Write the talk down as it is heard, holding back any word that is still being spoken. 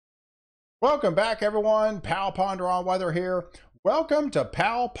Welcome back, everyone. Pal Ponder on Weather here. Welcome to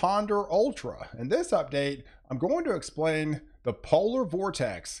Pal Ponder Ultra. In this update, I'm going to explain the polar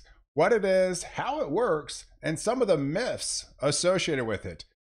vortex, what it is, how it works, and some of the myths associated with it.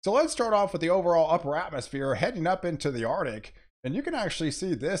 So let's start off with the overall upper atmosphere heading up into the Arctic. And you can actually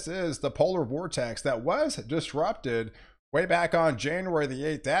see this is the polar vortex that was disrupted way back on January the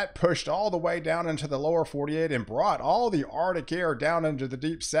 8th. That pushed all the way down into the lower 48 and brought all the Arctic air down into the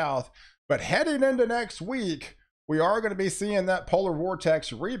deep south. But heading into next week, we are going to be seeing that polar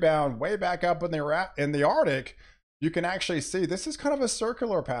vortex rebound way back up in the Arctic. You can actually see this is kind of a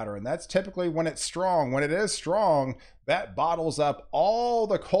circular pattern. That's typically when it's strong. When it is strong, that bottles up all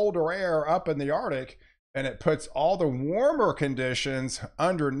the colder air up in the Arctic and it puts all the warmer conditions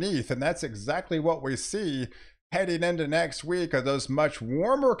underneath. And that's exactly what we see heading into next week, of those much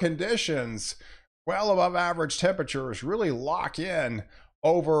warmer conditions, well above average temperatures, really lock in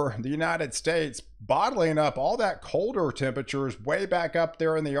over the United States, bottling up all that colder temperatures way back up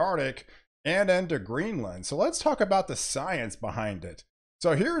there in the Arctic and into Greenland. So let's talk about the science behind it.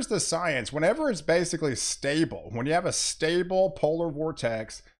 So here's the science. Whenever it's basically stable, when you have a stable polar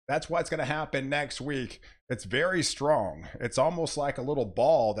vortex, that's what's going to happen next week. It's very strong. It's almost like a little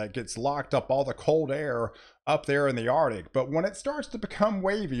ball that gets locked up all the cold air up there in the Arctic. But when it starts to become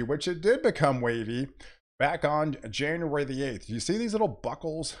wavy, which it did become wavy back on January the 8th, you see these little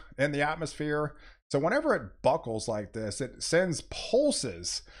buckles in the atmosphere? So whenever it buckles like this, it sends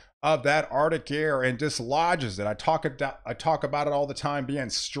pulses of that Arctic air and dislodges it. I talk about it all the time,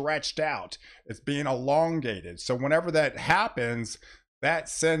 being stretched out. It's being elongated. So whenever that happens, that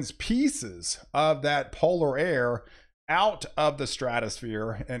sends pieces of that polar air out of the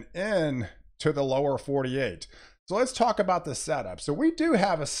stratosphere and in to the lower 48. So let's talk about the setup. So we do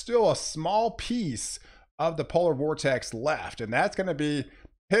have still a small piece of the polar vortex left, and that's going to be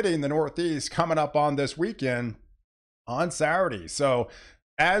hitting the Northeast coming up on this weekend on Saturday. So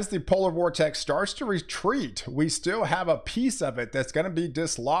as the polar vortex starts to retreat, we still have a piece of it that's going to be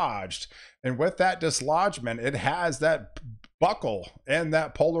dislodged. And with that dislodgement, it has that buckle and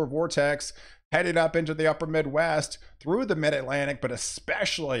that polar vortex headed up into the upper Midwest, through the mid-Atlantic, but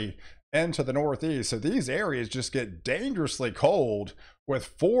especially into the Northeast. So these areas just get dangerously cold with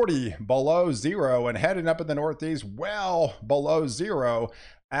 40 below zero and heading up in the Northeast well below zero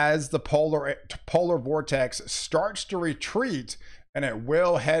as the polar vortex starts to retreat, and it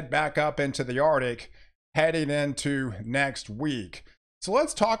will head back up into the Arctic heading into next week. So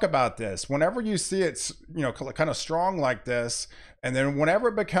let's talk about this. Whenever you see it's, kind of strong like this, and then whenever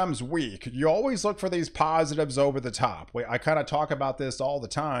it becomes weak, you always look for these positives over the top. I kind of talk about this all the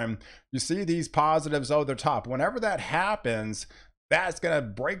time. You see these positives over the top. Whenever that happens, that's going to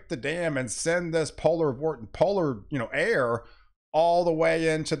break the dam and send this polar air all the way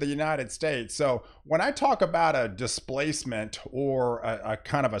into the United States. So when I talk about a displacement or a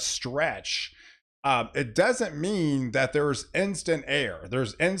kind of a stretch, it doesn't mean that there's instant air.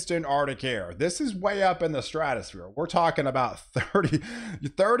 There's instant Arctic air. This is way up in the stratosphere. We're talking about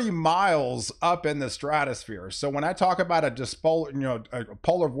 30 miles up in the stratosphere. So when I talk about a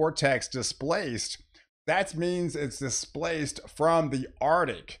polar vortex displaced, that means it's displaced from the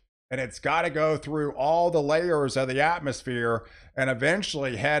Arctic, and it's got to go through all the layers of the atmosphere and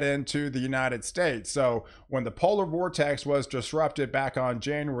eventually head into the United States. So when the polar vortex was disrupted back on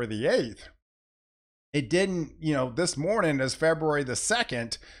January the 8th, it didn't, this morning is February the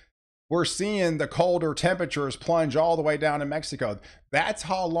 2nd, we're seeing the colder temperatures plunge all the way down in Mexico. That's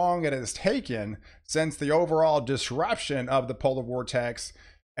how long it has taken since the overall disruption of the polar vortex,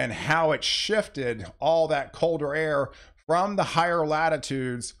 and how it shifted all that colder air from the higher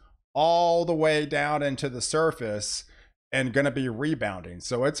latitudes all the way down into the surface and going to be rebounding.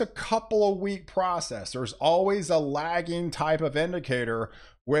 So it's a couple of week process. There's always a lagging type of indicator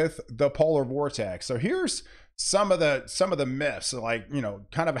with the polar vortex. So here's some of the myths, like,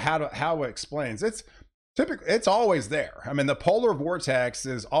 kind of how it explains. It's always there. I mean, the polar vortex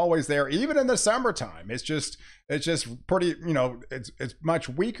is always there, even in the summertime. It's just pretty, it's much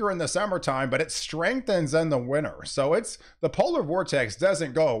weaker in the summertime, but it strengthens in the winter. So the polar vortex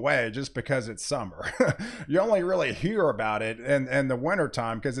doesn't go away just because it's summer. You only really hear about it in the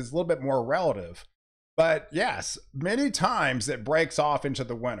wintertime because it's a little bit more relative. But yes, many times it breaks off into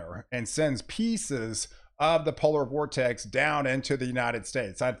the winter and sends pieces of the polar vortex down into the United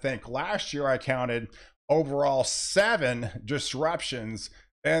States. I think last year I counted overall 7 disruptions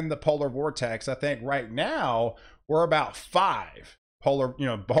in the polar vortex. I think right now we're about 5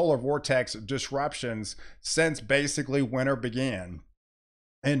 polar vortex disruptions since basically winter began.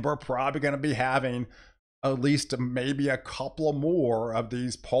 And we're probably going to be having at least maybe a couple more of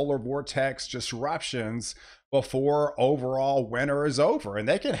these polar vortex disruptions before overall winter is over. And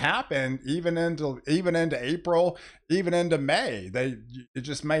they can happen even into April, even into May. It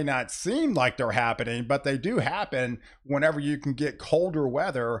just may not seem like they're happening, but they do happen whenever you can get colder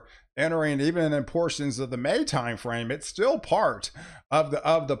weather entering even in portions of the May timeframe. It's still part of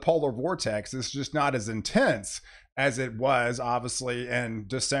the polar vortex. It's just not as intense as it was obviously in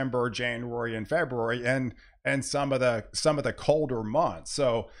December, January, and February, and some of the colder months.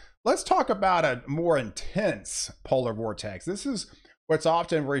 So let's talk about a more intense polar vortex. This is what's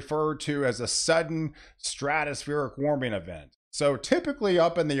often referred to as a sudden stratospheric warming event. So typically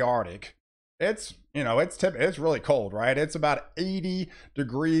up in the Arctic, it's really cold, right? It's about 80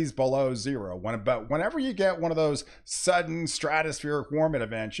 degrees below zero. But whenever you get one of those sudden stratospheric warming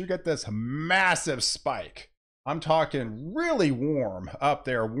events, you get this massive spike. I'm talking really warm up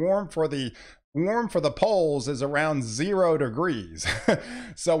there. Warm for the poles is around 0 degrees.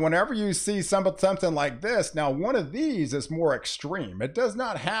 So whenever you see something like this, now one of these is more extreme. It does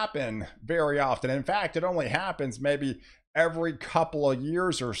not happen very often. In fact, it only happens maybe every couple of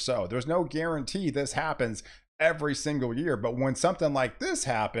years or so. There's no guarantee this happens every single year. But when something like this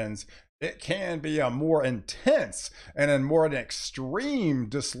happens, it can be a more intense and a more an extreme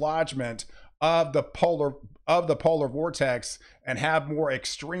dislodgement of the polar vortex and have more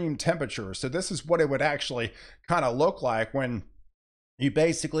extreme temperatures. So this is what it would actually kind of look like when you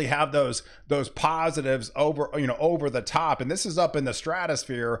basically have those positives over the top, and this is up in the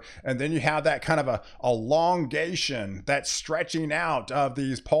stratosphere, and then you have that kind of a elongation, that stretching out of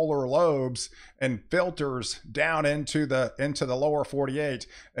these polar lobes and filters down into the lower 48.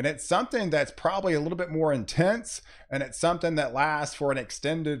 And it's something that's probably a little bit more intense, and it's something that lasts for an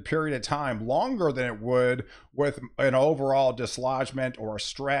extended period of time, longer than it would with an overall dislodgement or a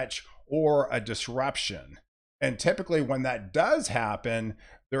stretch or a disruption. And typically when that does happen,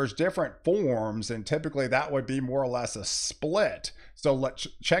 there's different forms, and typically that would be more or less a split. So let's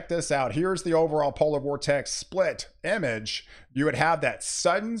check this out. Here's the overall polar vortex split image. You would have that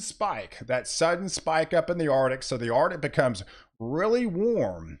sudden spike up in the Arctic. So the Arctic becomes really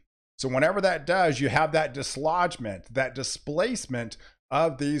warm. So whenever that does, you have that dislodgement, that displacement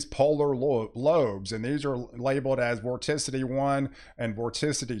of these polar lobes. And these are labeled as vorticity 1 and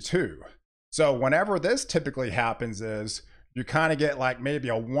vorticity 2. So whenever this typically happens is you kind of get like maybe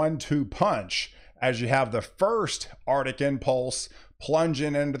a 1-2 punch as you have the first Arctic impulse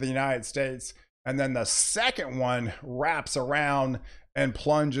plunging into the United States, and then the second one wraps around and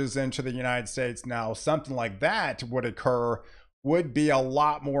plunges into the United States. Now, something like that would be a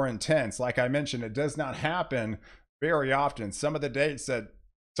lot more intense. Like I mentioned, it does not happen very often. Some of the dates that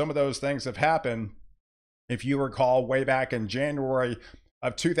some of those things have happened, if you recall way back in January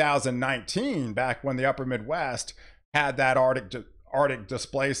of 2019, back when the upper Midwest had that Arctic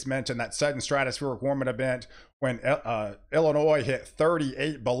displacement and that sudden stratospheric warming event when Illinois hit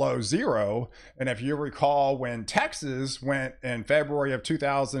 38 below zero. And if you recall when Texas went in February of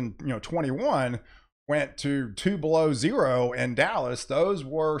 2021, went to 2 below zero in Dallas, those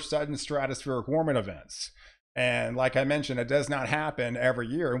were sudden stratospheric warming events. And like I mentioned, it does not happen every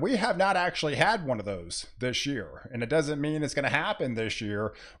year. And we have not actually had one of those this year. And it doesn't mean it's going to happen this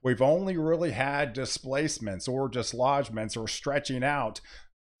year. We've only really had displacements or dislodgements or stretching out.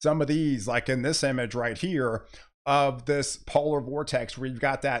 Some of these, like in this image right here of this polar vortex, where you've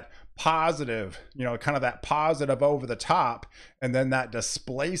got that positive, kind of that positive over the top, and then that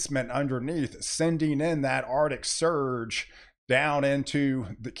displacement underneath, sending in that Arctic surge down into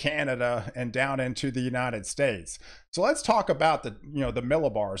the Canada and down into the United States. So let's talk about the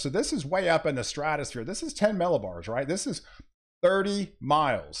millibars. So this is way up in the stratosphere. This is 10 millibars, right? This is 30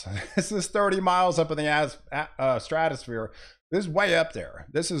 miles. This is 30 miles up in the stratosphere. This is way up there.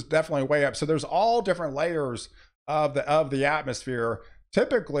 This is definitely way up. So there's all different layers of the atmosphere.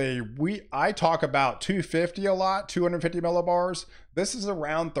 Typically, I talk about 250 a lot, 250 millibars. This is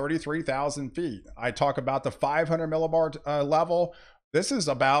around 33,000 feet. I talk about the 500 millibar level. This is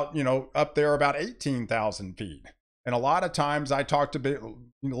about, up there about 18,000 feet. And a lot of times I talked a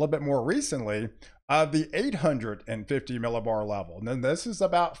little bit more recently of the 850 millibar level. And then this is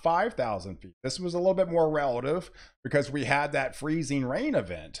about 5,000 feet. This was a little bit more relative because we had that freezing rain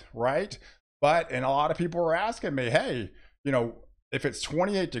event, right? And a lot of people were asking me, hey, if it's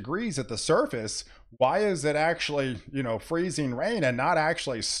 28 degrees at the surface, why is it actually, freezing rain and not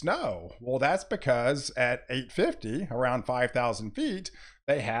actually snow? Well, that's because at 850, around 5,000 feet,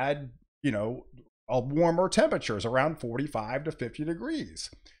 they had, warmer temperatures around 45 to 50 degrees.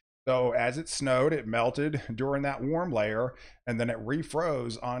 So as it snowed, it melted during that warm layer, and then it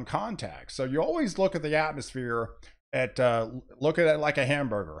refroze on contact. So you always look at the atmosphere at look at it like a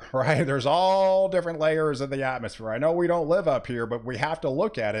hamburger, right? There's all different layers of the atmosphere. I know we don't live up here, but we have to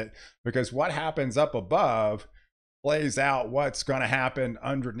look at it because what happens up above plays out what's going to happen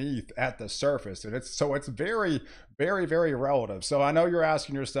underneath at the surface. And it's very, very, very relative. So I know you're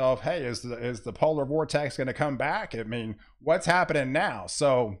asking yourself, hey, is the polar vortex going to come back? I mean, what's happening now?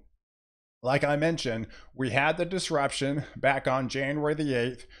 So like I mentioned, we had the disruption back on January the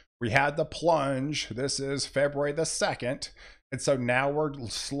 8th. We had the plunge. This is February the 2nd. And so now we're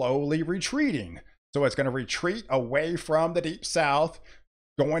slowly retreating. So it's going to retreat away from the deep south.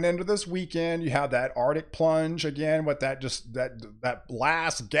 Going into this weekend, you have that Arctic plunge again with that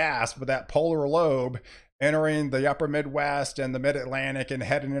last gasp with that polar lobe entering the upper Midwest and the mid-Atlantic and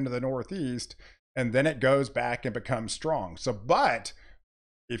heading into the Northeast. And then it goes back and becomes strong. So, but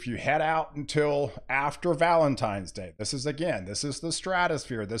if you head out until after Valentine's Day, this is the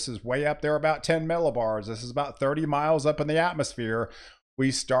stratosphere. This is way up there, about 10 millibars. This is about 30 miles up in the atmosphere. We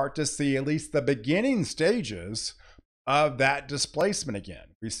start to see at least the beginning stages of that displacement again.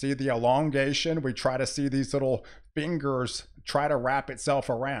 We see the elongation. We try to see these little fingers try to wrap itself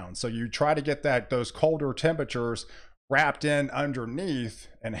around. So you try to get those colder temperatures wrapped in underneath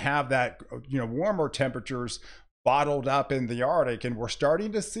and have that, warmer temperatures bottled up in the Arctic. And we're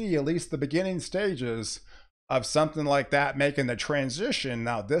starting to see at least the beginning stages of something like that making the transition.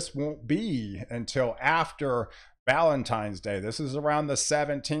 Now, this won't be until after Valentine's Day. This is around the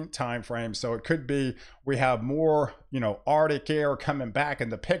 17th time frame. So it could be we have more, Arctic air coming back in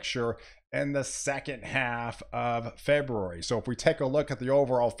the picture in the second half of February. So if we take a look at the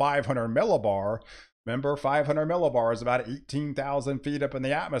overall 500 millibar, remember 500 millibar is about 18,000 feet up in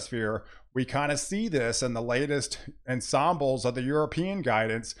the atmosphere. We kind of see this in the latest ensembles of the European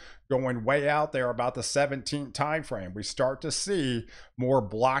guidance going way out there about the 17th time frame. We start to see more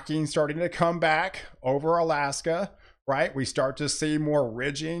blocking starting to come back over Alaska, right? We start to see more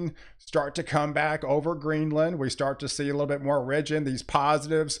ridging start to come back over Greenland. We start to see a little bit more ridging, these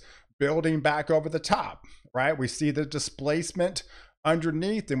positives building back over the top, right? We see the displacement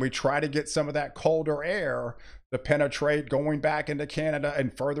underneath, and we try to get some of that colder air to penetrate going back into Canada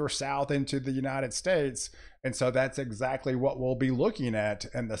and further south into the United States. And so that's exactly what we'll be looking at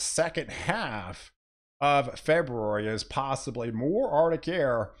in the second half of February, is possibly more Arctic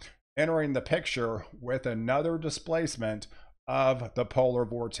air entering the picture with another displacement of the polar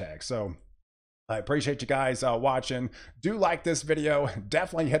vortex. So I appreciate you guys watching. Do like this video,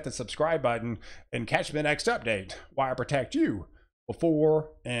 definitely hit the subscribe button, and catch me in the next update while I protect you before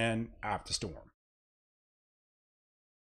and after storm.